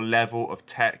sort of your level of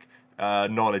tech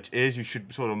knowledge is, you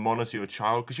should sort of monitor your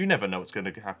child, because you never know what's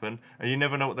going to happen and you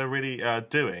never know what they're really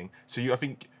doing. So I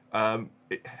think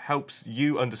it helps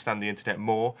you understand the internet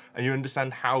more, and you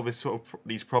understand how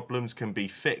these problems can be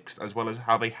fixed, as well as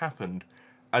how they happened,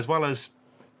 as well as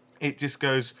it just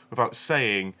goes without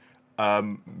saying.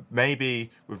 Maybe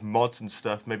with mods and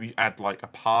stuff, maybe you add like a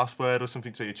password or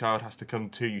something so your child has to come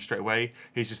to you straight away.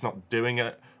 He's just not doing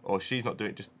it, or she's not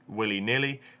doing it just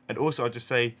willy-nilly. And also, I'd just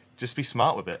say, just be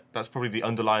smart with it. That's probably the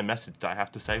underlying message that I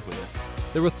have to say with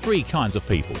it. There are 3 kinds of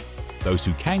people: those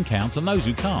who can count and those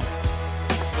who can't.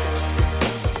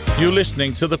 You're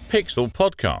listening to the Pixel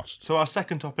Podcast. So our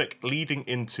second topic leading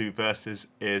into Versus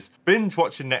is binge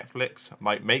watching Netflix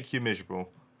might make you miserable.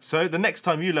 So the next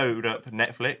time you load up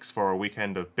Netflix for a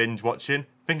weekend of binge watching,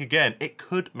 think again, it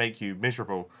could make you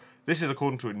miserable. This is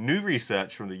according to new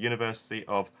research from the University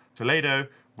of Toledo,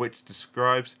 which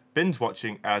describes binge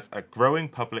watching as a growing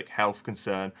public health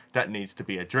concern that needs to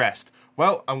be addressed.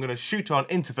 Well, I'm going to shoot on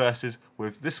into verses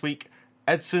with this week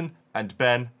Edson and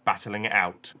Ben battling it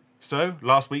out. So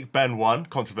last week Ben won,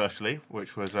 controversially,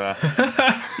 which was...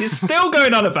 You're still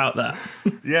going on about that.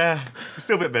 Yeah,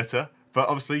 still a bit bitter. But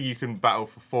obviously you can battle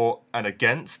for and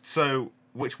against. So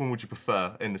which one would you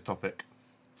prefer in this topic?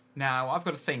 Now, I've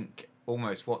got to think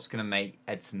almost what's going to make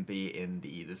Edson be in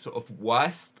the sort of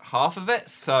worst half of it.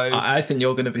 So I think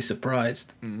you're going to be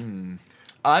surprised. I'm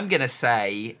going to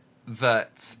say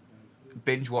that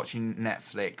binge watching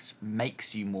Netflix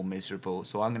makes you more miserable.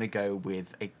 So I'm going to go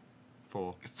with a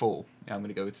 4. Yeah, I'm going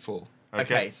to go with 4.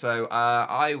 Okay, so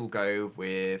I will go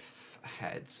with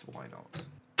heads. Why not?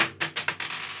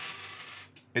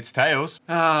 It's tails.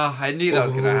 I knew that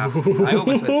was going to happen. I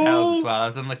almost went tails as well. I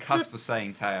was on the cusp of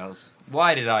saying tails.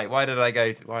 Why did I?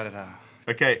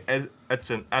 Okay,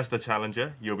 Edson, as the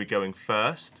challenger, you'll be going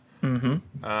first.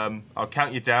 Mm-hmm. I'll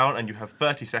count you down, and you have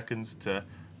 30 seconds to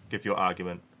give your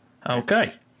argument.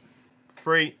 Okay.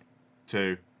 3,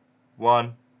 2,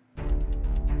 1.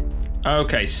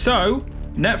 Okay, so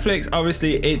Netflix,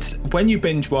 obviously, it's when you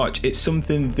binge watch, it's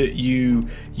something that you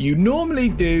normally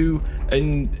do,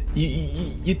 and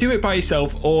you do it by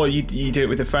yourself, or you do it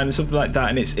with a friend or something like that,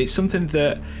 and it's something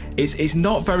that is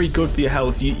not very good for your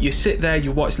health. You sit there,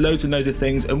 you watch loads and loads of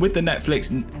things, and with the Netflix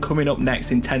coming up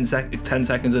next in 10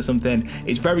 seconds or something,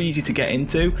 it's very easy to get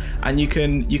into, and you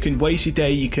can waste your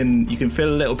day, you can feel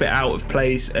a little bit out of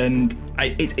place, and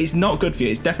it's not good for you.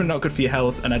 It's definitely not good for your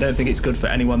health, and I don't think it's good for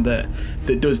anyone that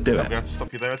does do it. I'm going to have to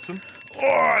stop you there, Edson.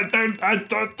 I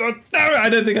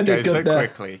don't think I did good there.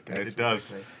 Quickly. It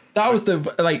does. That was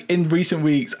in recent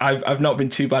weeks, I've not been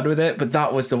too bad with it, but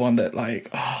that was the one that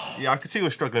Yeah, I could see you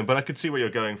were struggling, but I could see where you're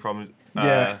going from.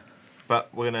 Yeah. But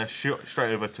we're going to shoot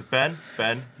straight over to Ben.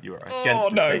 Ben, you are against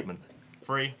the statement.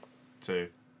 3, 2,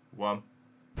 1.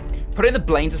 Putting the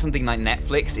blame to something like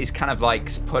Netflix is kind of like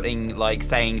saying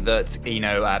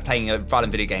that, playing a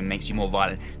violent video game makes you more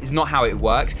violent. It's not how it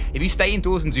works. If you stay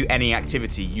indoors and do any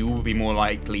activity, you will be more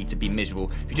likely to be miserable.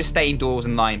 If you just stay indoors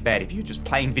and lie in bed, if you're just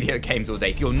playing video games all day,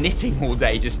 if you're knitting all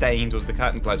day, just staying indoors with the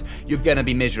curtain closed, you're going to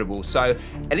be miserable. So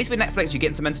at least with Netflix, you're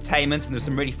getting some entertainment and there's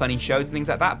some really funny shows and things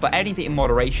like that, but anything in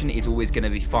moderation is always going to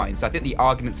be fine. So I think the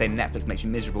argument saying Netflix makes you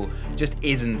miserable just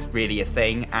isn't really a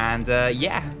thing, and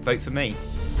vote for me.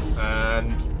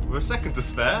 And we're a second to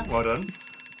spare. Well done.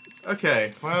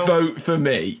 Okay, well... Vote for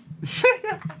me.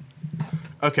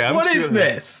 Okay, what is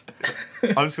this?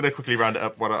 I'm just going to quickly round it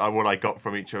up what I got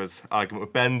from each other's argument.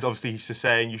 With Ben's, obviously, he's just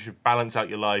saying you should balance out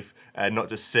your life and not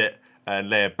just sit and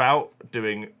lay about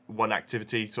doing one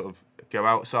activity, sort of go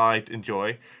outside,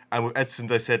 enjoy. And with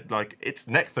Edson's, I said, it's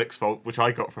Netflix fault, which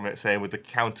I got from it, saying with the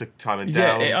counter timing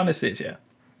down. Yeah, it honestly is, yeah.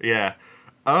 Yeah.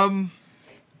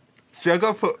 See, I've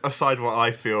got to put aside what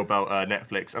I feel about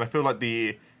Netflix, and I feel like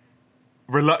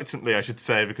reluctantly, I should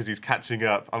say, because he's catching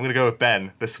up, I'm going to go with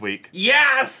Ben this week.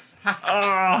 Yes!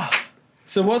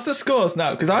 So what's the scores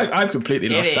now? Because I've completely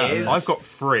lost out. I've got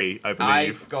 3, I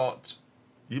believe. I've got...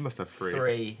 You must have 3.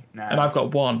 3 now. And I've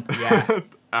got 1. Yeah.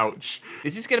 Ouch.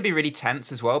 This is going to be really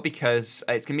tense as well, because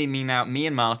it's going to be me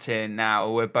and Martin now.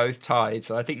 We're both tied,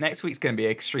 so I think next week's going to be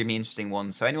an extremely interesting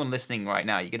one. So anyone listening right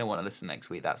now, you're going to want to listen next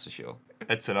week, that's for sure.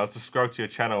 Edson, I'll subscribe to your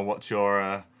channel and watch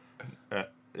your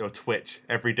Twitch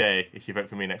every day if you vote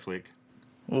for me next week.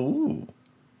 Ooh.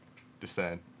 Just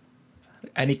saying.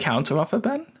 Any counter offer,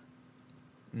 Ben?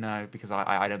 No, because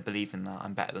I don't believe in that.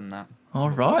 I'm better than that. All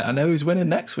right, I know who's winning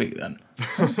next week then.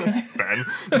 Okay. Ben.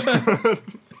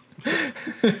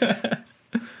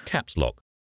 Caps Lock,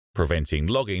 preventing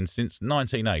logging since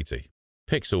 1980.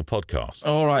 Pixel Podcast.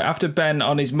 All right, after Ben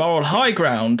on his moral high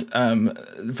ground,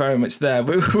 very much there,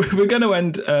 we're going to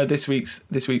end this week's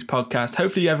podcast.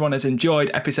 Hopefully everyone has enjoyed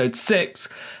episode 6,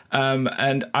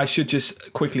 and I should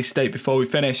just quickly state before we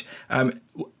finish,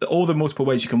 all the multiple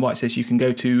ways you can watch this. You can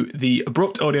go to the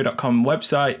abruptaudio.com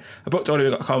website,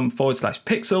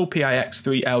 abruptaudio.com/pixel,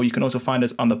 PIX3L. You can also find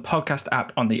us on the podcast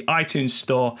app on the iTunes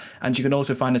store, and you can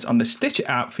also find us on the Stitcher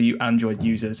app for you Android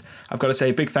users. I've got to say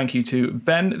a big thank you to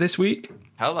Ben this week.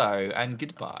 Hello and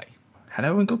goodbye.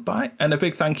 Hello and goodbye. And a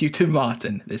big thank you to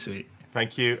Martin this week.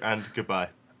 Thank you and goodbye.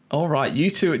 All right, you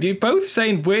two, you're both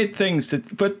saying weird things.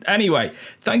 But anyway,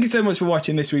 thank you so much for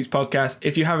watching this week's podcast.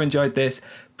 If you have enjoyed this,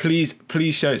 please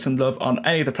show it some love on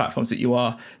any of the platforms that you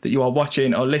are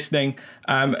watching or listening.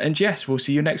 And yes, we'll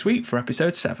see you next week for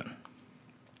episode 7.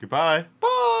 Goodbye.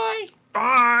 Bye.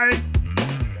 Bye.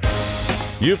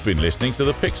 You've been listening to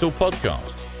the Pixel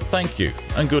Podcast. Thank you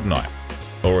and good night.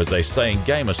 Or as they say in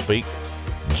gamer speak,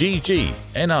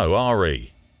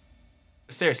 GGNORE.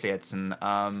 Seriously, Edson,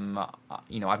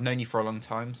 I've known you for a long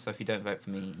time, so if you don't vote for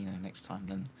me, next time,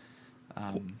 then...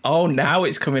 now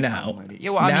it's coming out. Yeah,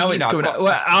 well, now it's coming out.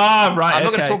 Right. I'm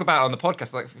not going to talk it about it on the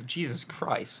podcast. Like, Jesus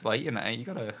Christ, you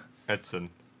gotta. Edson,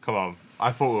 come on.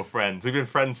 I thought we were friends. We've been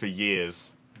friends for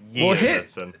years.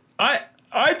 Edson.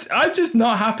 I'm just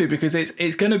not happy because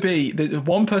it's going to be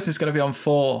one person's going to be on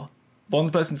 4, one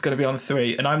person's going to be on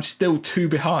 3, and I'm still 2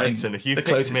 behind Edson, if you the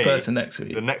closest person next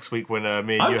week. The next week when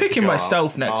me and I'm you picking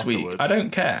myself next afterwards. week. I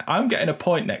don't care. I'm getting a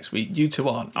point next week. You 2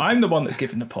 aren't. I'm the one that's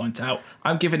giving the point out.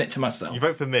 I'm giving it to myself. You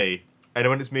vote for me, and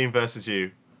when it's me versus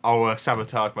you, I'll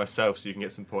sabotage myself so you can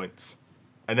get some points,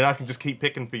 and then I can just keep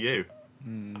picking for you.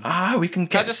 We can.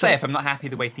 Can I just say, if I'm not happy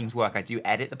the way things work, I do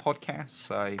edit the podcast.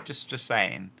 So just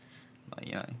saying,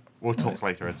 We'll talk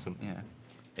later, Edson. Yeah.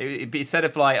 It'd be, instead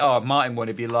of Martin would,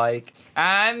 it'd be like,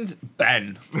 and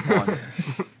Ben.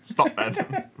 Stop, Ben.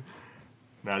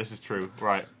 No, this is true.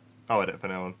 Right. I'll edit for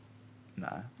now on.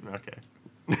 No. Okay.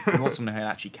 You want someone who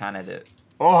actually can edit.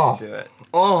 Oh. Do it. That's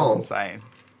Oh. what I'm saying.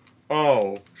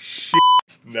 Oh, shit.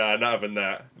 Nah, not having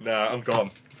that. Nah, I'm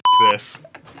gone. This.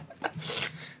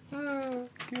 Oh,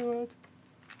 God.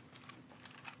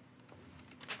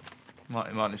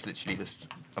 Martin has literally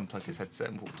just unplugged his headset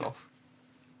and walked off.